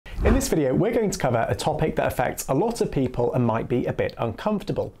this video, we're going to cover a topic that affects a lot of people and might be a bit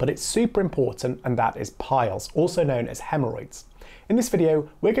uncomfortable, but it's super important, and that is piles, also known as hemorrhoids. In this video,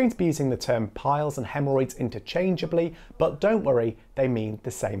 we're going to be using the term piles and hemorrhoids interchangeably, but don't worry, they mean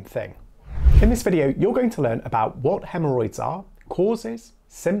the same thing. In this video, you're going to learn about what hemorrhoids are, causes,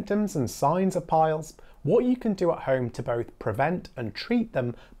 symptoms and signs of piles, what you can do at home to both prevent and treat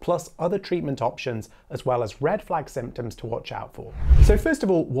them, plus other treatment options, as well as red flag symptoms to watch out for. So first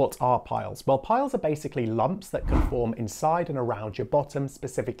of all, what are piles? Well, piles are basically lumps that can form inside and around your bottom,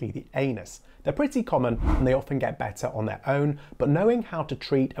 specifically the anus. They're pretty common and they often get better on their own, but knowing how to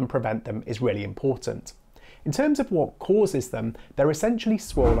treat and prevent them is really important. In terms of what causes them, they're essentially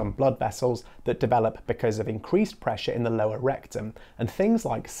swollen blood vessels that develop because of increased pressure in the lower rectum, and things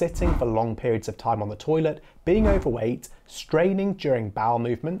like sitting for long periods of time on the toilet, being overweight, straining during bowel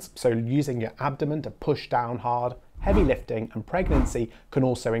movements, so using your abdomen to push down hard, heavy lifting, and pregnancy can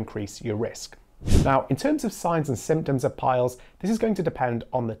also increase your risk. Now, in terms of signs and symptoms of piles, this is going to depend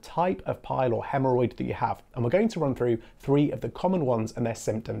on the type of pile or hemorrhoid that you have, and we're going to run through 3 of the common ones and their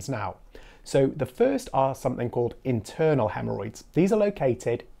symptoms now. So the first are something called internal hemorrhoids. These are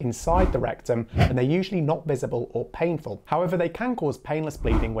located inside the rectum and they're usually not visible or painful. However, they can cause painless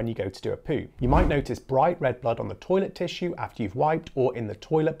bleeding when you go to do a poo. You might notice bright red blood on the toilet tissue after you've wiped or in the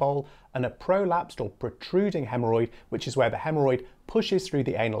toilet bowl, and a prolapsed or protruding hemorrhoid, which is where the hemorrhoid pushes through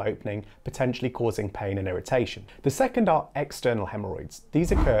the anal opening, potentially causing pain and irritation. The second are external hemorrhoids.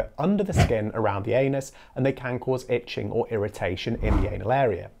 These occur under the skin around the anus and they can cause itching or irritation in the anal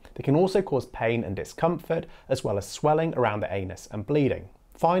area. They can also cause pain and discomfort, as well as swelling around the anus and bleeding.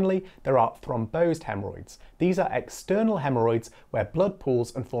 Finally, there are thrombosed hemorrhoids. These are external hemorrhoids where blood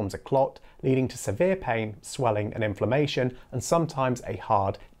pools and forms a clot, leading to severe pain, swelling and inflammation, and sometimes a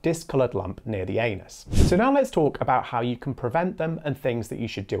hard, discoloured lump near the anus. So now let's talk about how you can prevent them and things that you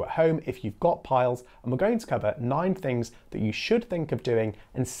should do at home if you've got piles, and we're going to cover 9 things that you should think of doing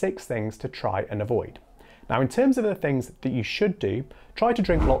and 6 things to try and avoid. Now, in terms of the things that you should do, try to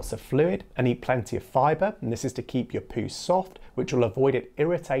drink lots of fluid and eat plenty of fibre, and this is to keep your poo soft, which will avoid it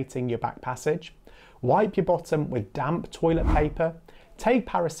irritating your back passage. Wipe your bottom with damp toilet paper. Take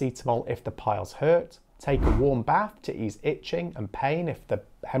paracetamol if the piles hurt. Take a warm bath to ease itching and pain if the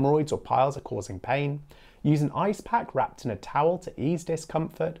hemorrhoids or piles are causing pain. Use an ice pack wrapped in a towel to ease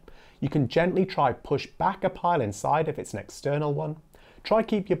discomfort. You can gently try push back a pile inside if it's an external one. Try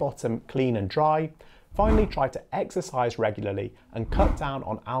keep your bottom clean and dry. Finally, try to exercise regularly and cut down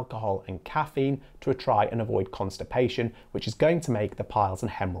on alcohol and caffeine to try and avoid constipation, which is going to make the piles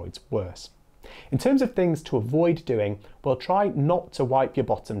and hemorrhoids worse. In terms of things to avoid doing, well, try not to wipe your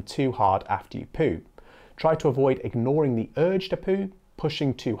bottom too hard after you poo. Try to avoid ignoring the urge to poo,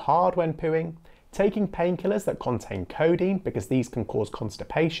 pushing too hard when pooing, taking painkillers that contain codeine because these can cause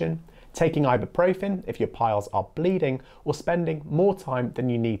constipation, taking ibuprofen if your piles are bleeding, or spending more time than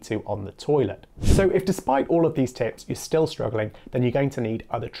you need to on the toilet. So if despite all of these tips you're still struggling, then you're going to need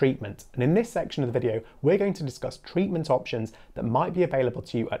other treatment. And in this section of the video, we're going to discuss treatment options that might be available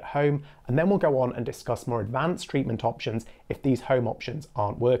to you at home, and then we'll go on and discuss more advanced treatment options if these home options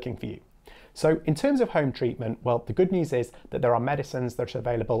aren't working for you. So in terms of home treatment, well, the good news is that there are medicines that are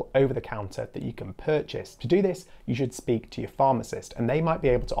available over the counter that you can purchase. To do this, you should speak to your pharmacist, and they might be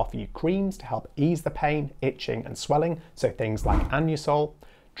able to offer you creams to help ease the pain, itching and swelling, so things like Anusol,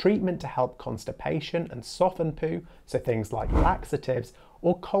 treatment to help constipation and soften poo, so things like laxatives,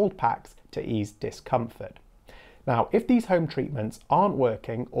 or cold packs to ease discomfort. Now, if these home treatments aren't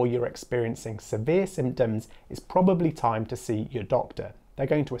working or you're experiencing severe symptoms, it's probably time to see your doctor. They're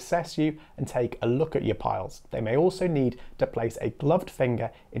going to assess you and take a look at your piles. They may also need to place a gloved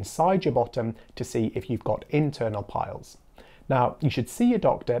finger inside your bottom to see if you've got internal piles. Now, you should see your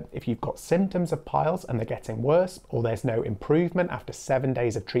doctor if you've got symptoms of piles and they're getting worse, or there's no improvement after 7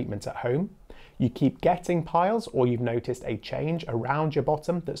 days of treatment at home. You keep getting piles, or you've noticed a change around your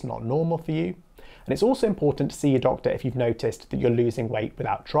bottom that's not normal for you. And it's also important to see your doctor if you've noticed that you're losing weight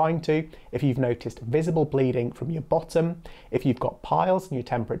without trying to, if you've noticed visible bleeding from your bottom, if you've got piles and your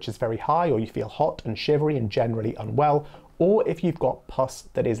temperature's very high, or you feel hot and shivery and generally unwell, or if you've got pus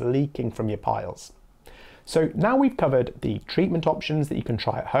that is leaking from your piles. So now we've covered the treatment options that you can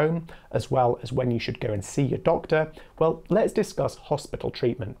try at home, as well as when you should go and see your doctor. Well, let's discuss hospital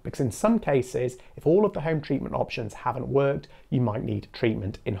treatment, because in some cases, if all of the home treatment options haven't worked, you might need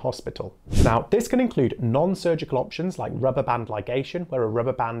treatment in hospital. Now, this can include non-surgical options like rubber band ligation, where a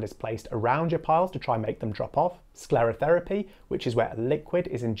rubber band is placed around your piles to try and make them drop off, sclerotherapy, which is where a liquid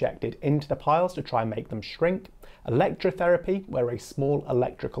is injected into the piles to try and make them shrink, electrotherapy, where a small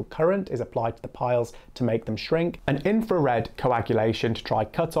electrical current is applied to the piles to make them shrink, and infrared coagulation to try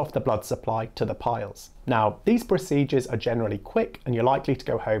cut off the blood supply to the piles. Now, these procedures are generally quick and you're likely to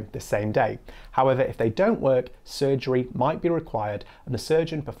go home the same day. However, if they don't work, surgery might be required, and the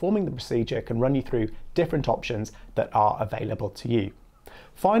surgeon performing the procedure can run you through different options that are available to you.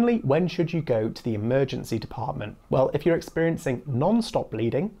 Finally, when should you go to the emergency department? Well, if you're experiencing non-stop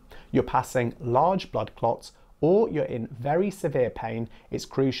bleeding, you're passing large blood clots, or you're in very severe pain, it's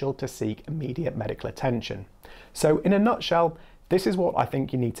crucial to seek immediate medical attention. So in a nutshell, this is what I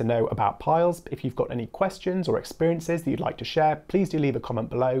think you need to know about piles. If you've got any questions or experiences that you'd like to share, please do leave a comment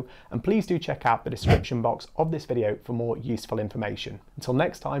below, and please do check out the description box of this video for more useful information. Until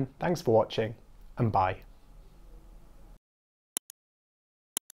next time, thanks for watching, and bye.